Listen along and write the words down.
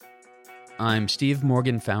I'm Steve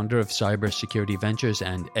Morgan, founder of Cybersecurity Ventures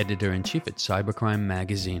and editor-in-chief at Cybercrime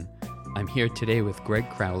Magazine. I'm here today with Greg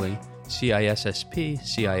Crowley, CISSP,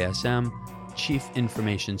 CISM, Chief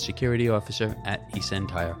Information Security Officer at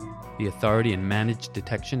eSentire, the authority in managed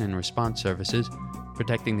detection and response services,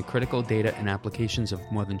 protecting the critical data and applications of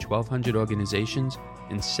more than 1,200 organizations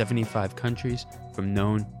in 75 countries from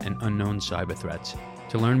known and unknown cyber threats.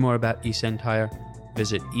 To learn more about eSentire,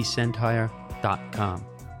 visit esentire.com.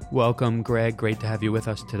 Welcome, Greg. Great to have you with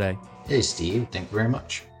us today. Hey, Steve. Thank you very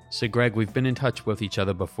much. So, Greg, we've been in touch with each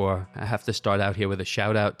other before. I have to start out here with a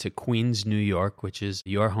shout out to Queens, New York, which is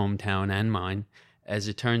your hometown and mine. As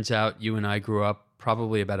it turns out, you and I grew up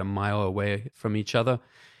probably about a mile away from each other,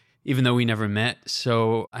 even though we never met.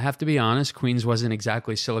 So I have to be honest, Queens wasn't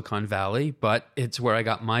exactly Silicon Valley, but it's where I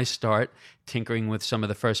got my start tinkering with some of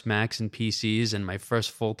the first Macs and PCs, and my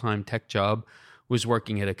first full-time tech job was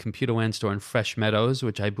working at a Computerland store in Fresh Meadows,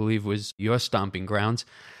 which I believe was your stomping grounds.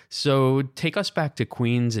 So take us back to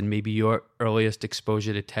Queens and maybe your earliest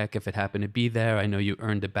exposure to tech, if it happened to be there. I know you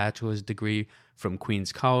earned a bachelor's degree from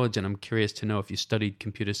Queens College, and I'm curious to know if you studied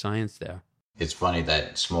computer science there. It's funny,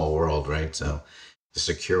 that small world, right? So the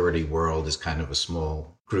security world is kind of a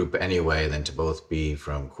small group anyway, than to both be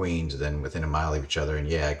from Queens, then within a mile of each other. And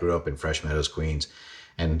yeah, I grew up in Fresh Meadows, Queens.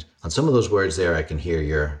 And on some of those words there, I can hear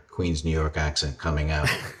your Queens, New York accent coming out.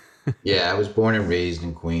 Yeah, I was born and raised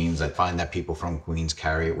in Queens. I find that people from Queens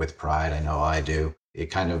carry it with pride. I know I do. It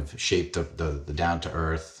kind of shaped the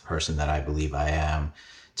down-to-earth person that I believe I am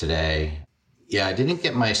today. Yeah, I didn't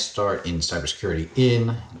get my start in cybersecurity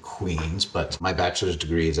in Queens, but my bachelor's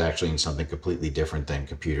degree is actually in something completely different than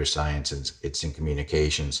computer science. It's in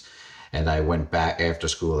communications. And I went back after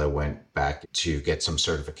school, I went back to get some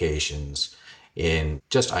certifications in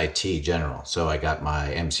just IT general. So I got my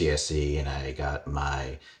MCSE and I got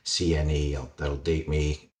my CNE. That'll date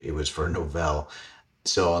me. It was for Novell.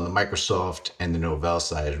 So on the Microsoft and the Novell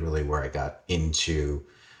side is really where I got into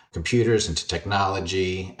computers, into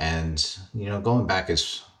technology. And, going back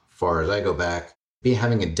as far as I go back,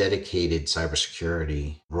 having a dedicated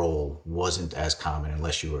cybersecurity role wasn't as common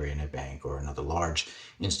unless you were in a bank or another large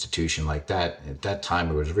institution like that. At that time,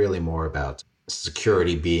 it was really more about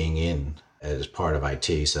security being in as part of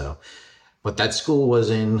IT. So, but that school was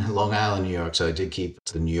in Long Island, New York. So I did keep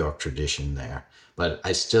the New York tradition there. But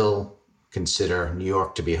I still consider New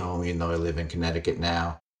York to be home, even though I live in Connecticut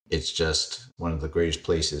now. It's just one of the greatest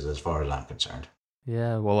places as far as I'm concerned.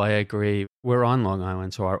 Yeah, well, I agree. We're on Long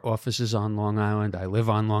Island, so our office is on Long Island. I live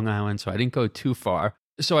on Long Island, so I didn't go too far.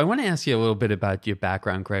 So I want to ask you a little bit about your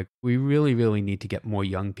background, Greg. We really, really need to get more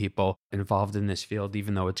young people involved in this field,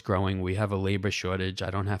 even though it's growing. We have a labor shortage.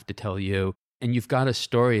 I don't have to tell you. And you've got a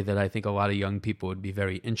story that I think a lot of young people would be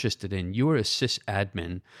very interested in. You were a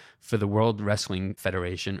sysadmin for the World Wrestling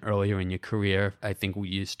Federation earlier in your career. I think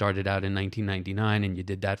you started out in 1999 and you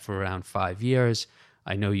did that for around 5 years.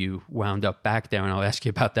 I know you wound up back there, and I'll ask you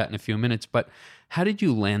about that in a few minutes. But how did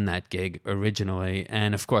you land that gig originally?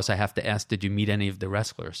 And of course, I have to ask, did you meet any of the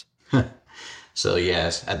wrestlers? So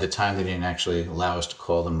yes, at the time, they didn't actually allow us to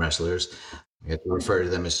call them wrestlers. We had to refer to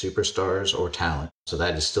them as superstars or talent. So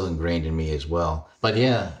that is still ingrained in me as well. But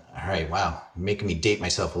yeah, all right, wow, making me date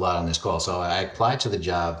myself a lot on this call. So I applied to the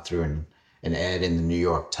job through an ad in the New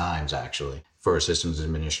York Times, actually, for a systems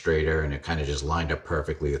administrator. And it kind of just lined up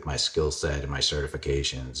perfectly with my skill set and my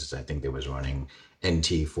certifications. I think they was running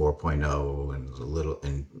NT 4.0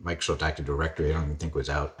 and Microsoft Active Directory. I don't even think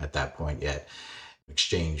was out at that point yet.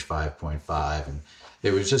 Exchange 5.5. And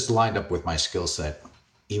it was just lined up with my skill set,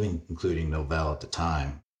 even including Novell at the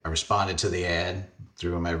time. I responded to the ad,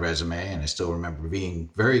 threw in my resume, and I still remember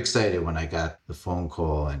being very excited when I got the phone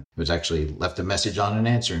call, and it was actually left a message on an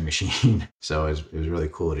answering machine. So it was really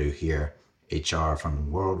cool to hear HR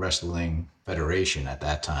from World Wrestling Federation at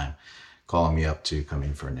that time calling me up to come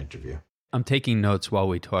in for an interview. I'm taking notes while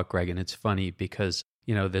we talk, Greg, and it's funny because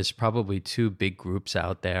there's probably two big groups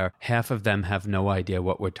out there. Half of them have no idea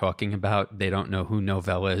what we're talking about. They don't know who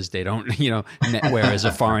Novell is. They don't, NetWare is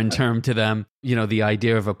a foreign term to them. The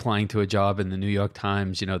idea of applying to a job in the New York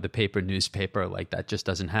Times, the paper newspaper, like that just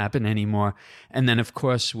doesn't happen anymore. And then, of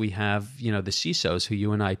course, we have, the CISOs who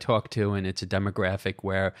you and I talk to, and it's a demographic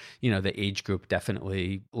where, the age group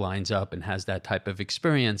definitely lines up and has that type of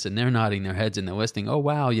experience, and they're nodding their heads and they're listening. Oh,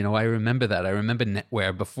 wow, I remember that. I remember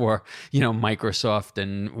NetWare before, Microsoft Microsoft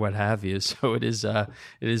and what have you. So it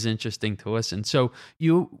is interesting to listen. So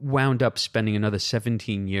you wound up spending another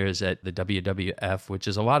 17 years at the WWF, which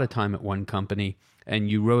is a lot of time at one company.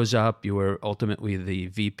 And you rose up. You were ultimately the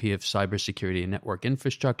VP of Cybersecurity and Network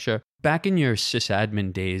Infrastructure. Back in your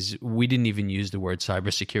sysadmin days, we didn't even use the word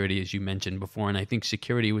cybersecurity, as you mentioned before. And I think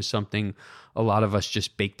security was something a lot of us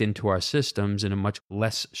just baked into our systems in a much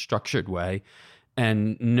less structured way.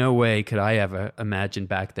 And no way could I ever imagine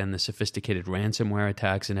back then the sophisticated ransomware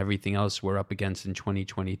attacks and everything else we're up against in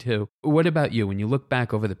 2022. What about you? When you look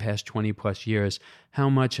back over the past 20 plus years, how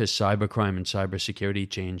much has cybercrime and cybersecurity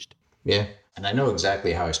changed? Yeah. And I know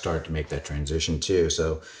exactly how I started to make that transition too.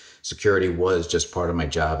 So security was just part of my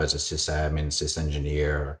job as a sysadmin,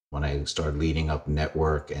 sysengineer when I started leading up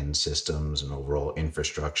network and systems and overall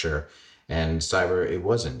infrastructure. And cyber, it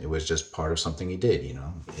wasn't. It was just part of something you did,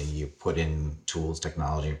 and you put in tools,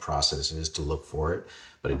 technology, and processes to look for it,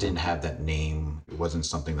 but it didn't have that name. It wasn't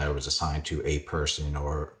something that was assigned to a person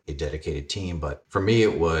or a dedicated team. But for me,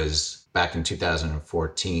 it was back in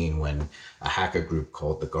 2014 when a hacker group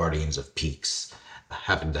called the Guardians of Peaks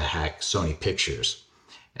happened to hack Sony Pictures.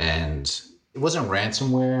 And it wasn't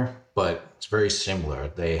ransomware, but it's very similar.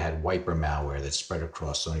 They had wiper malware that spread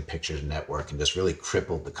across Sony Pictures network and just really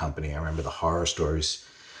crippled the company. I remember the horror stories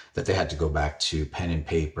that they had to go back to pen and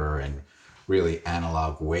paper and really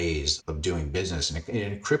analog ways of doing business, and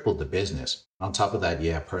it crippled the business. On top of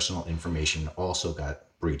that, personal information also got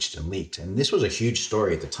breached and leaked. And this was a huge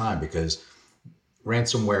story at the time because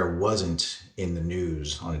ransomware wasn't in the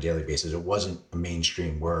news on a daily basis. It wasn't a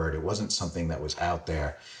mainstream word. It wasn't something that was out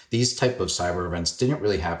there. These type of cyber events didn't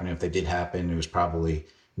really happen. If they did happen, it was probably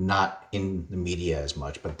not in the media as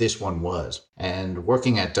much, but this one was. And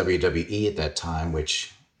working at WWE at that time,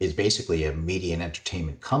 which is basically a media and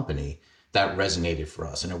entertainment company, that resonated for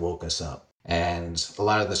us and it woke us up. And a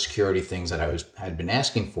lot of the security things that I had been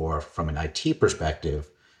asking for from an IT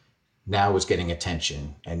perspective now was getting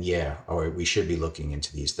attention, and we should be looking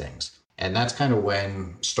into these things. And that's kind of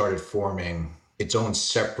when started forming its own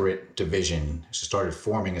separate division, started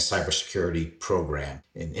forming a cybersecurity program,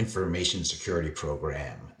 an information security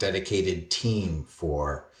program, dedicated team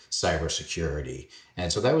for cybersecurity.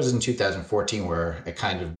 And so that was in 2014 where I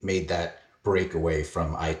kind of made that breakaway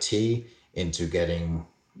from IT into getting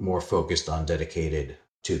more focused on dedicated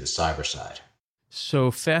to the cyber side.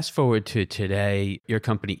 So fast forward to today, your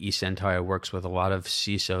company eSentire works with a lot of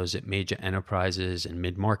CISOs at major enterprises and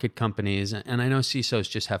mid-market companies. And I know CISOs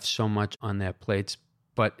just have so much on their plates.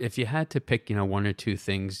 But if you had to pick, one or two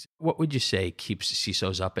things, what would you say keeps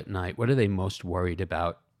CISOs up at night? What are they most worried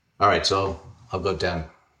about? All right, so I'll go down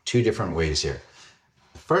two different ways here.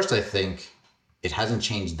 First, I think it hasn't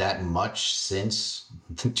changed that much since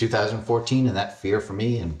 2014, and that fear for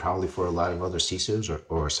me and probably for a lot of other CISOs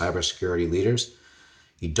or cybersecurity leaders.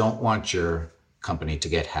 You don't want your company to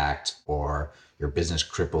get hacked or your business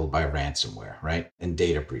crippled by ransomware, right? And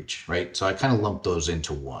data breach, right? So I kind of lump those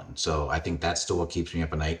into one. So I think that's still what keeps me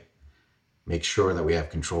up at night. Make sure that we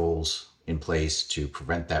have controls in place to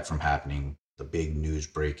prevent that from happening. The big news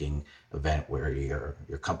breaking event where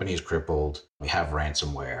your company is crippled, we have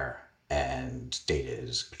ransomware, and data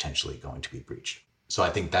is potentially going to be breached. So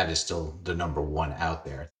I think that is still the number one out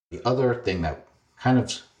there. The other thing that kind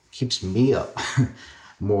of keeps me up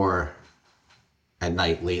more at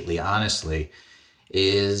night lately, honestly,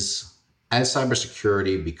 is as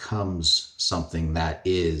cybersecurity becomes something that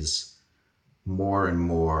is more and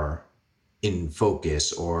more in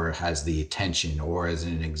focus or has the attention or is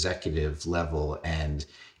an executive level and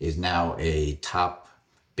is now a top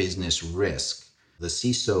business risk, the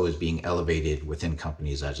CISO is being elevated within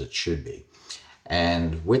companies as it should be.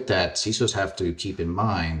 And with that, CISOs have to keep in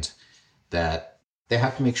mind that they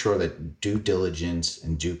have to make sure that due diligence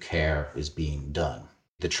and due care is being done.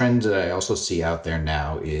 The trend that I also see out there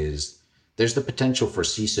now is there's the potential for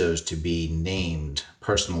CISOs to be named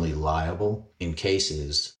personally liable in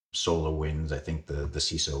cases. SolarWinds, I think the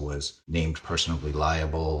CISO was named personally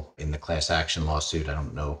liable in the class action lawsuit. I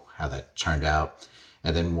don't know how that turned out.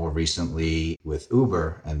 And then more recently with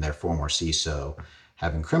Uber and their former CISO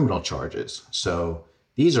having criminal charges. So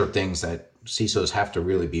these are things that CISOs have to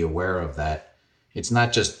really be aware of, that it's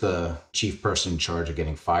not just the chief person in charge of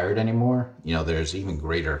getting fired anymore. There's even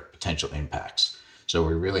greater potential impacts. So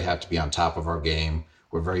we really have to be on top of our game.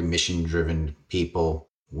 We're very mission-driven people.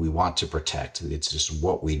 We want to protect. It's just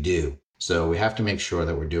what we do. So we have to make sure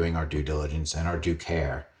that we're doing our due diligence and our due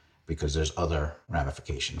care because there's other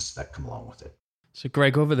ramifications that come along with it. So,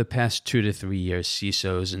 Greg, over the past 2 to 3 years,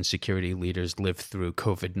 CISOs and security leaders lived through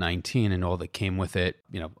COVID-19 and all that came with it,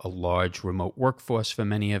 a large remote workforce for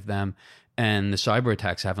many of them, and the cyber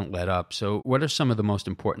attacks haven't let up. So what are some of the most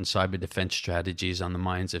important cyber defense strategies on the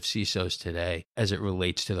minds of CISOs today as it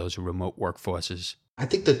relates to those remote workforces? I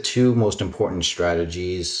think the two most important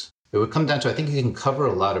strategies, it would come down to, I think you can cover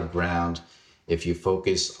a lot of ground if you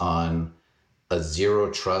focus on a zero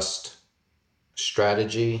trust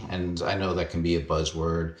strategy. And I know that can be a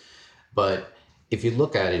buzzword, but if you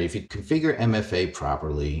look at it, if you configure MFA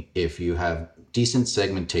properly, if you have decent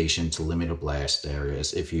segmentation to limit blast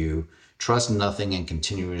areas, if you trust nothing and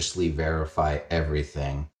continuously verify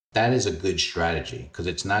everything, that is a good strategy, because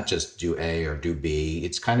it's not just do A or do B.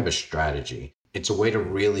 It's kind of a strategy. It's a way to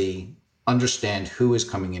really understand who is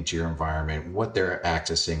coming into your environment, what they're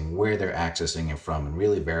accessing, where they're accessing it from, and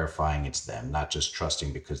really verifying it's them, not just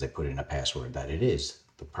trusting because they put in a password that it is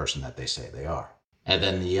the person that they say they are. And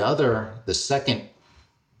then the second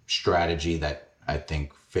strategy that I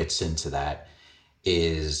think fits into that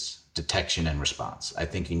is detection and response. I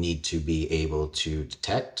think you need to be able to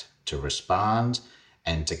detect, to respond,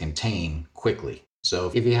 and to contain quickly.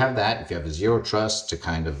 So if you have that, if you have a zero trust to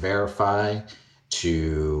kind of verify,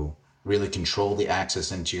 to really control the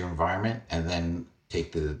access into your environment, and then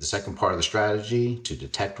take the second part of the strategy to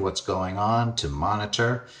detect what's going on, to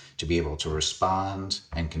monitor, to be able to respond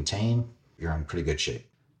and contain, you're in pretty good shape.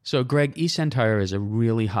 So, Greg, eSentire is a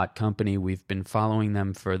really hot company. We've been following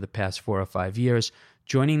them for the past 4 or 5 years.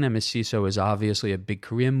 Joining them as CISO is obviously a big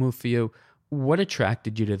career move for you. What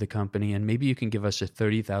attracted you to the company? And maybe you can give us a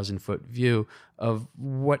 30,000-foot view of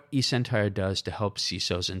what eSentire does to help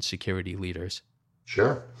CISOs and security leaders.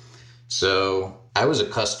 Sure. So I was a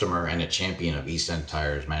customer and a champion of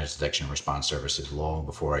eSentire's managed detection and response services long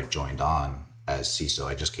before I joined on as CISO.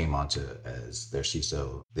 I just came on as their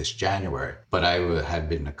CISO this January, but I had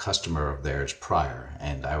been a customer of theirs prior,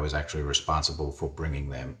 and I was actually responsible for bringing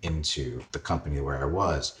them into the company where I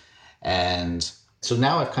was. And so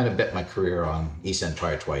now I've kind of bet my career on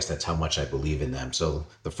eSentire twice. That's how much I believe in them. So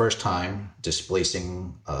the first time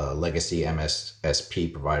displacing a legacy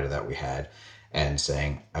MSSP provider that we had and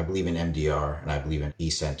saying, I believe in MDR and I believe in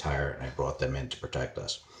eSentire, and I brought them in to protect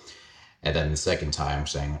us. And then the second time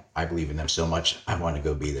saying, I believe in them so much, I want to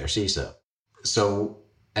go be their CISO. So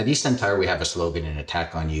at eSentire, we have a slogan, an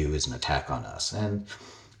attack on you is an attack on us. And,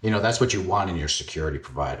 that's what you want in your security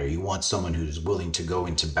provider. You want someone who's willing to go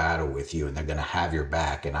into battle with you, and they're going to have your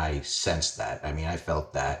back. And I sensed that. I mean, I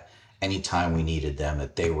felt that anytime we needed them,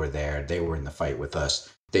 that they were there, they were in the fight with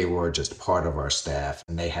us. They were just part of our staff,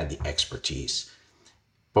 and they had the expertise.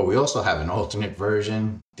 But we also have an alternate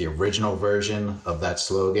version, the original version of that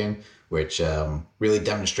slogan, which really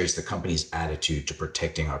demonstrates the company's attitude to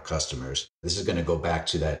protecting our customers. This is going to go back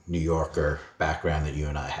to that New Yorker background that you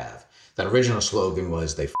and I have. That original slogan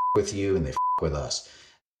was, they f*** with you and they f*** with us.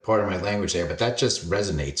 Part of my language there, but that just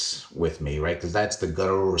resonates with me, right? Because that's the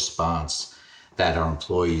guttural response that our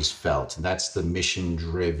employees felt. And that's the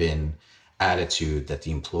mission-driven attitude that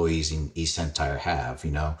the employees in eSentire have.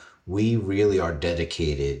 We really are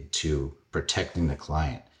dedicated to protecting the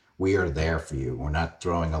client. We are there for you. We're not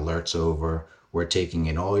throwing alerts over. We're taking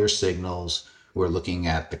in all your signals. We're looking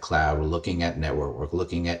at the cloud. We're looking at network. We're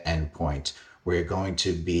looking at endpoint. We're going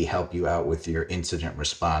to help you out with your incident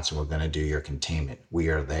response, and we're going to do your containment. We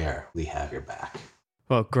are there. We have your back.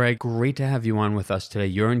 Well, Greg, great to have you on with us today.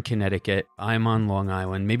 You're in Connecticut. I'm on Long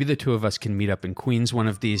Island. Maybe the two of us can meet up in Queens one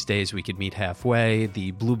of these days. We could meet halfway.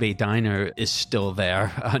 The Blue Bay Diner is still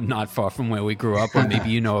there, not far from where we grew up. Or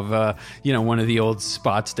maybe you know of, one of the old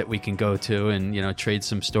spots that we can go to and, trade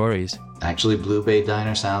some stories. Actually, Blue Bay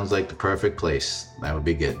Diner sounds like the perfect place. That would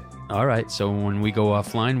be good. All right. So when we go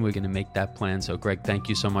offline, we're going to make that plan. So, Greg, thank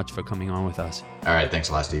you so much for coming on with us. All right. Thanks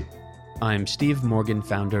a lot, Steve. I'm Steve Morgan,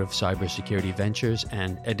 founder of Cybersecurity Ventures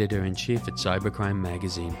and editor-in-chief at Cybercrime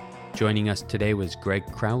Magazine. Joining us today was Greg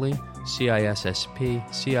Crowley, CISSP,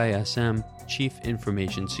 CISM, Chief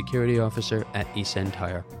Information Security Officer at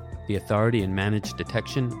eSentire, the authority in managed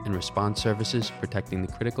detection and response services protecting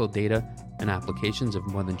the critical data and applications of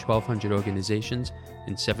more than 1,200 organizations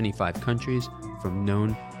in 75 countries from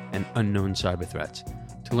known and unknown cyber threats.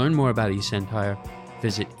 To learn more about eSentire,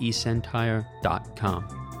 visit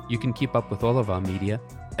esentire.com. You can keep up with all of our media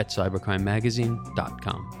at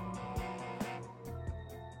cybercrimemagazine.com.